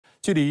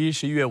距离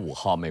11月5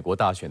号美国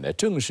大选的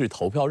正式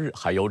投票日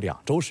还有2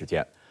周时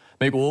间，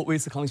美国威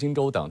斯康星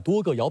州等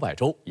多个摇摆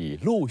州已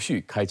陆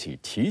续开启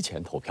提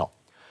前投票。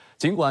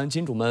尽管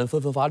金主们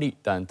纷纷发力，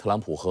但特朗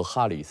普和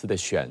哈里斯的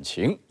选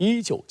情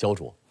依旧焦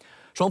灼，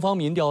双方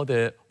民调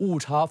的误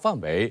差范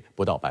围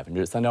不到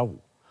3.5%。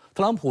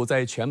特朗普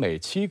在全美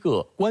7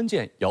个关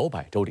键摇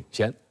摆州领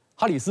先，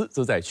哈里斯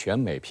则在全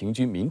美平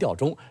均民调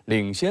中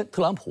领先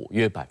特朗普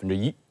约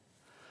1%。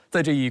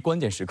在这一关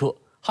键时刻，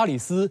哈里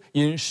斯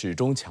因始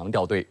终强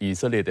调对以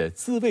色列的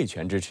自卫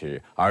权支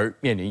持，而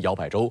面临摇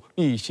摆州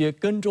密歇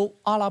根州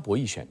阿拉伯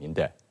裔选民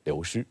的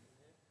流失。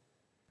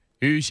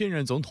与现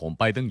任总统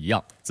拜登一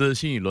样，自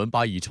新一轮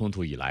巴以冲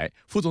突以来，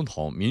副总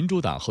统民主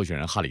党候选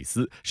人哈里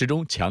斯始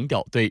终强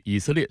调对以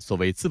色列所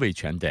谓自卫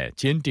权的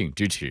坚定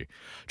支持，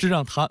这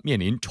让他面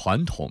临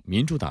传统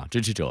民主党支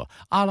持者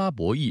阿拉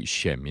伯裔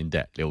选民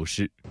的流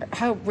失。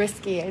How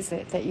risky is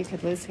it that you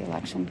could lose the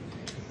election?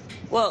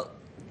 Well,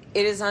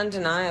 it is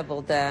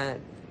undeniable that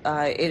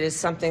it is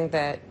something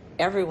that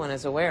everyone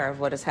is aware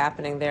of what is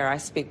happening there. I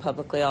speak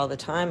publicly all the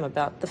time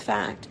about the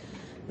fact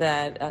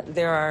that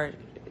there are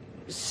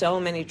so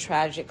many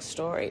tragic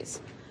stories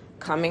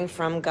coming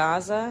from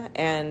Gaza,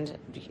 and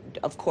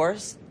of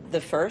course,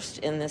 the first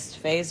in this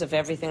phase of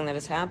everything that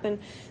has happened,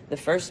 the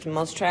first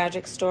most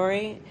tragic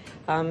story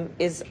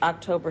is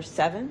October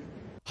 7th.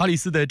哈里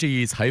斯的这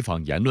一采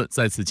访言论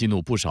再次激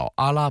怒不少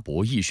阿拉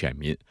伯裔选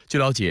民。据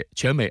了解，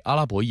全美阿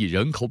拉伯裔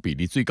人口比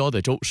例最高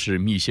的州是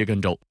密歇根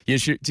州，也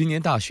是今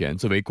年大选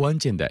最为关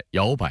键的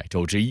摇摆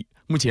州之一。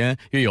目前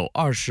约有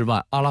20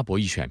万阿拉伯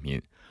裔选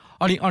民。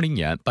2020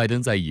年，拜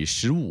登在以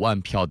15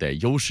万票的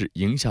优势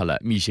赢下了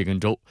密歇根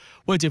州。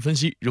外界分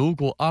析，如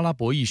果阿拉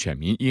伯裔选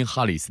民因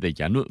哈里斯的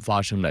言论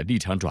发生了立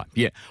场转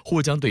变，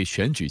或将对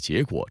选举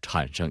结果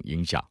产生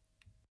影响。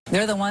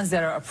They're the ones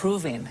that are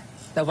approving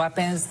the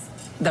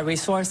weapons.The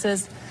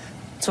resources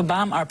to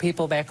bomb our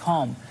people back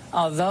home.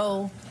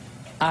 Although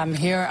I'm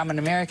here, I'm an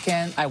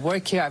American, I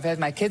work here, I've had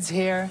my kids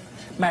here,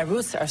 my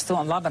roots are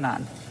still in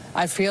Lebanon.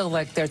 I feel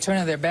like they're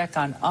turning their back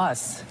on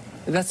us.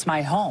 That's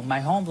my home, my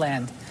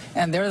homeland,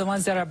 and they're the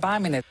ones that are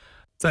bombing it.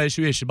 在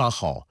10月18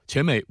号，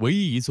全美唯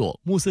一一座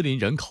穆斯林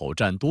人口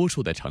占多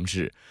数的城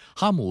市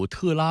哈姆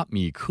特拉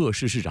米克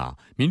市市长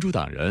民主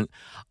党人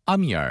阿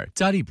米尔·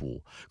加利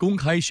卜公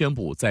开宣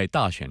布在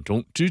大选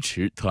中支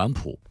持特朗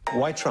普。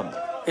Why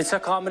Trump?It's a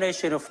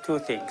combination of two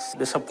things: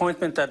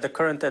 disappointment at the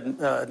current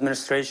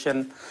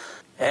administration,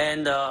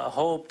 and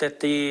hope that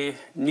the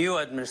new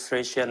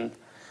administration,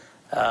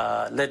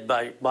 led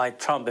by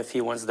Trump, if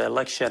he wins the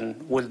election,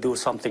 will do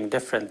something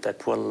different that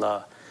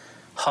will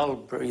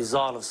help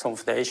resolve some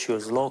of the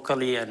issues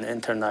locally and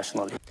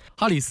internationally.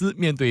 哈里斯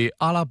面对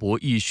阿拉伯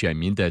裔选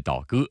民的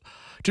倒戈，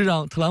这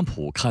让特朗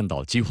普看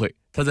到机会。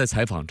他在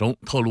采访中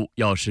透露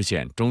要实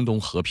现中东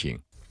和平。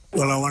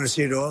Well, I want to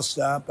see it all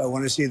stop. I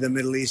want to see the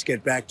Middle East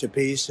get back to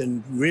peace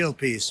and real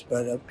peace,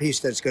 but a peace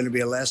that's going to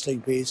be a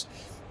lasting peace,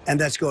 and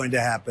that's going to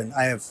happen.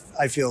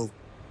 I feel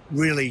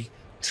really,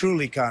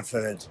 truly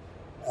confident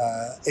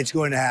it's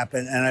going to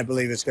happen, and I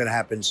believe it's going to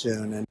happen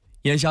soon.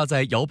 眼下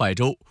在摇摆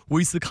州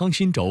威斯康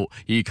辛州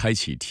已开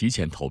启提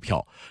前投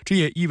票，这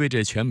也意味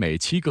着全美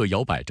7个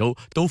摇摆州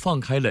都放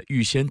开了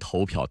预先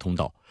投票通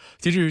道。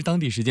截至当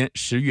地时间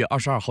10月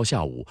22号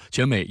下午，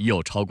全美已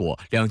有超过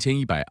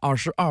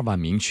2122万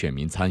名选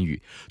民参与，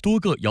多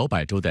个摇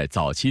摆州的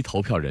早期投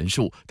票人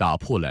数打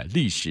破了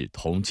历史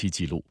同期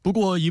纪录。不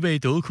过，一位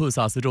德克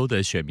萨斯州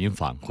的选民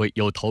反馈，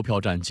有投票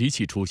站机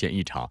器出现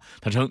异常。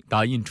他称，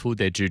打印出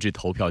的纸质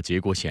投票结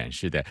果显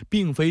示的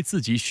并非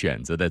自己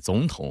选择的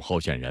总统候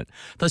选人。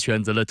他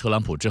选择了特朗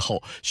普之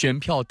后，选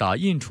票打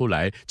印出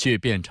来却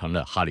变成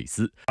了哈里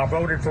斯。I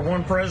voted for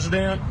one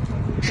president,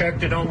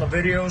 checked it on the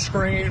video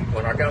screen.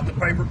 When I got the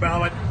paper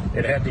ballot,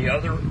 it had the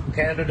other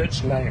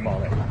candidate's name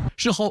on it.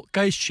 事后，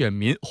该选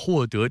民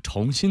获得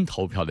重新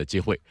投票的机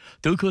会。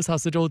德克萨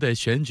斯州的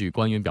选举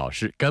官员表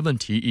示，该问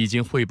题已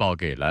经汇报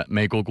给了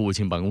美国国务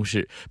卿办公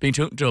室，并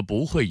称这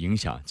不会影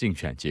响竞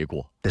选结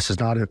果。This is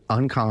not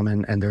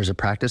uncommon, and there's a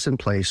practice in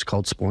place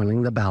called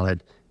spoiling the ballot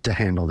to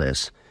handle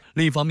this.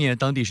另一方面，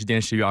当地时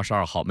间10月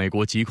22号，美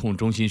国疾控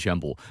中心宣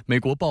布，美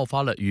国爆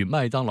发了与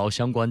麦当劳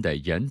相关的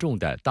严重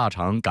的大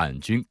肠杆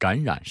菌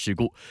感染事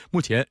故。目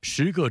前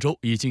10个州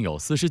已经有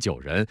49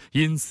人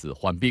因此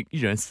患病，1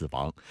人死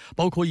亡，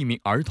包括1名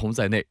儿童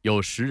在内，有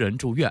10人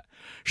住院。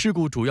事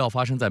故主要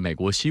发生在美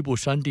国西部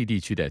山地地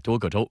区的多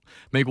个州。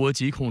美国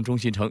疾控中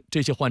心称，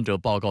这些患者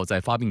报告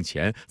在发病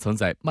前曾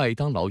在麦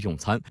当劳用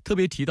餐，特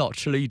别提到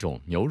吃了一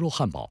种牛肉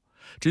汉堡。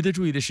值得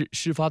注意的是，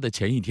事发的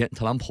前一天，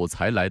特朗普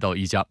才来到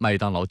一家麦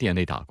当劳店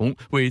内打工，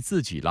为自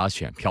己拉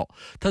选票。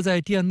他在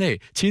店内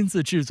亲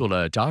自制作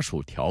了炸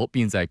薯条，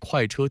并在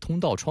快车通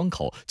道窗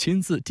口亲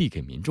自递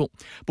给民众。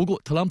不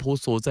过，特朗普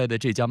所在的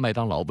这家麦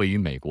当劳位于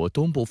美国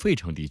东部费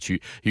城地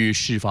区，与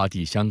事发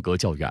地相隔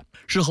较远。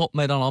事后，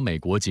麦当劳美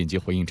国紧急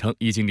回应称，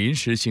已经临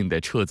时性的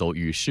撤走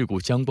与事故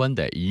相关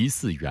的疑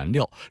似原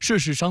料，涉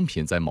事商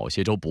品在某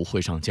些州不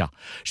会上架。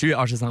10月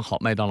23号，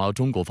麦当劳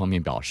中国方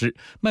面表示，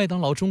麦当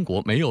劳中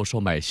国没有售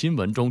买新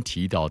闻中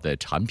提到的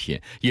产品，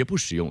也不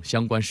使用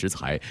相关食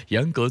材，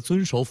严格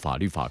遵守法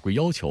律法规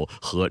要求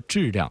和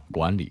质量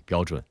管理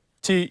标准。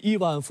继亿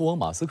万富翁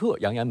马斯克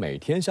扬言每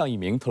天向一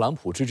名特朗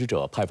普支持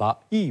者派发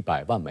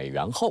100万美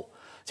元后，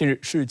近日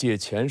世界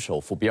前首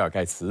富比尔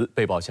盖茨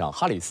被曝向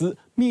哈里斯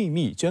秘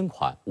密捐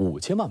款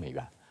5000万美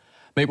元。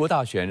美国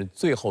大选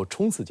最后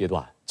冲刺阶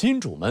段，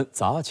金主们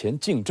砸钱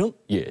竞争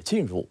也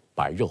进入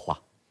白热化。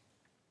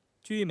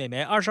据美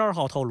媒22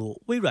号透露，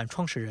微软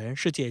创始人、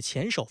世界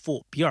前首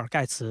富比尔·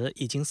盖茨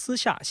已经私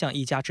下向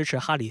一家支持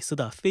哈里斯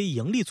的非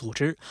营利组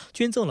织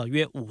捐赠了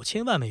约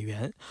5000万美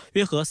元，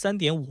约合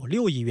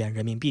3.56亿元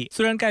人民币。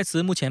虽然盖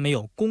茨目前没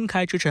有公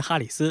开支持哈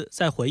里斯，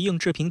在回应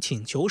置评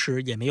请求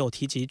时也没有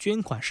提及捐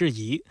款事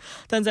宜，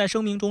但在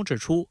声明中指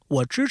出：“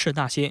我支持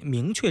那些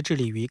明确致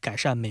力于改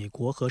善美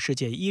国和世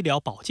界医疗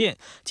保健、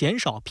减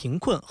少贫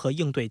困和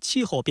应对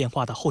气候变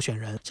化的候选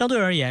人。”相对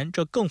而言，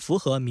这更符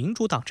合民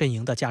主党阵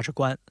营的价值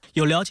观。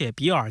有了解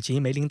比尔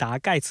及梅琳达·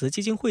盖茨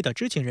基金会的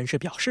知情人士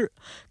表示，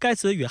盖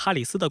茨与哈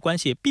里斯的关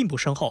系并不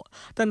深厚，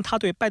但他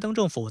对拜登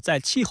政府在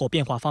气候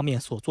变化方面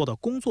所做的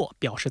工作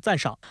表示赞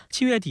赏。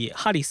7月底，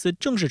哈里斯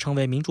正式成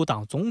为民主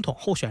党总统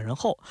候选人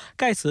后，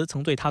盖茨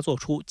曾对他做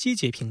出积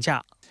极评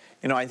价。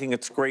I think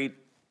it's great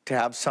to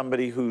have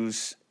somebody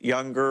who's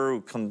younger,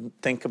 who can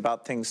think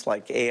about things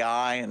like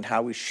AI and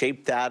how we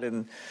shape that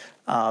in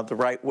the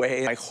right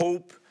way. I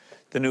hope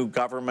the new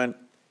government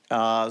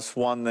is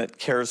one that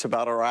cares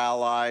about our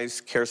allies,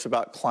 cares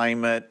about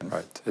climate.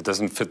 Right. It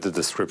doesn't fit the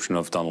description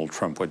of Donald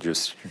Trump, what you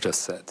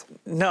just said.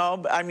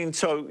 No, I mean,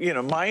 so,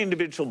 my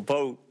individual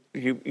vote,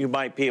 you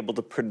might be able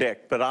to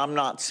predict, but I'm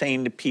not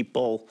saying to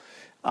people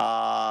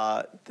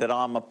that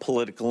I'm a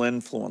political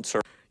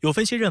influencer. 有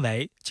分析认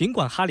为，尽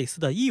管哈里斯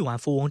的亿万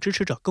富翁支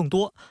持者更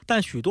多，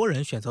但许多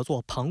人选择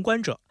做旁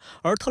观者，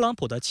而特朗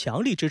普的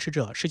强力支持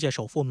者世界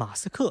首富马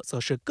斯克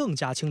则是更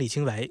加亲力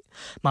亲为。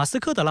马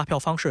斯克的拉票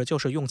方式就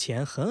是用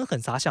钱狠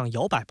狠砸向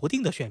摇摆不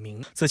定的选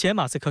民。此前，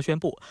马斯克宣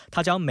布，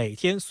他将每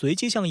天随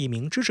机向一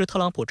名支持特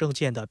朗普政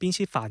见的宾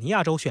夕法尼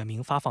亚州选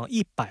民发放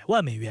100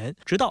万美元，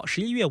直到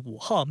11月5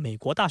号美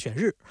国大选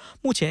日。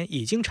目前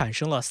已经产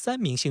生了3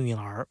名幸运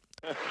儿。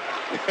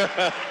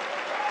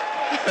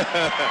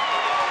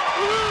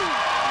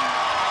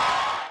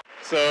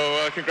So,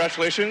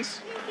 congratulations.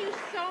 Thank you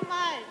so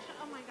much.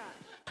 Oh my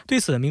God. 对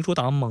此，民主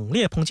党猛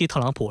烈抨击特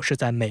朗普是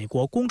在美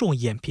国公众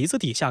眼皮子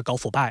底下搞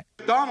腐败。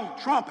Donald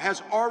Trump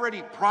has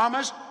already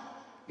promised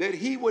that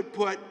he would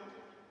put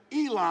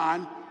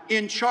Elon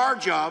in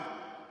charge of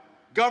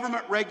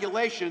government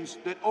regulations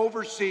that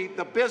oversee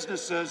the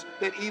businesses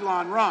that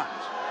Elon runs.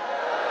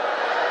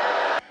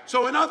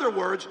 So, in other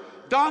words,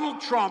 Donald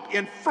Trump,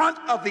 in front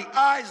of the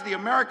eyes of the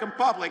American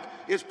public,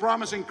 is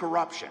promising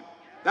corruption.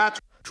 That's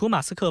除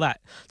马斯克外，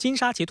金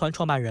沙集团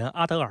创办人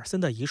阿德尔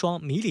森的遗孀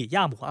米里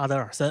亚姆·阿德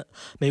尔森，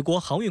美国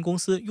航运公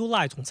司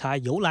Uline 总裁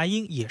尤莱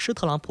因也是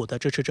特朗普的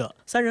支持者，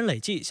三人累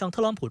计向特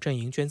朗普阵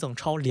营捐赠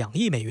超2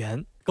亿美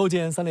元。构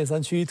建3链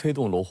3区，推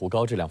动罗湖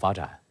高质量发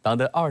展。党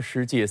的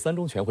20届3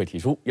中全会提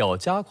出，要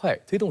加快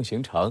推动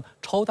形成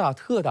超大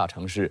特大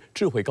城市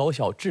智慧高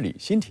效治理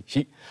新体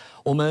系。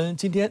我们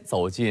今天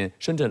走进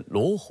深圳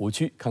罗湖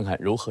区，看看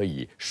如何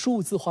以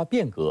数字化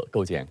变革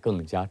构建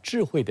更加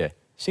智慧的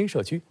新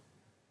社区。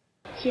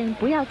请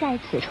不要在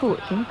此处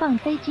停放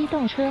非机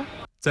动车。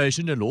在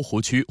深圳罗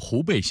湖区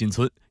湖北新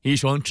村，一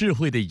双智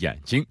慧的眼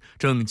睛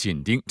正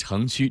紧盯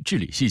城区治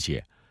理细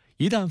节。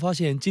一旦发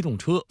现机动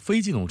车、非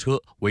机动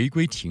车违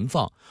规停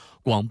放，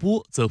广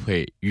播则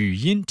会语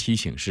音提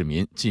醒市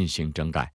民进行整改。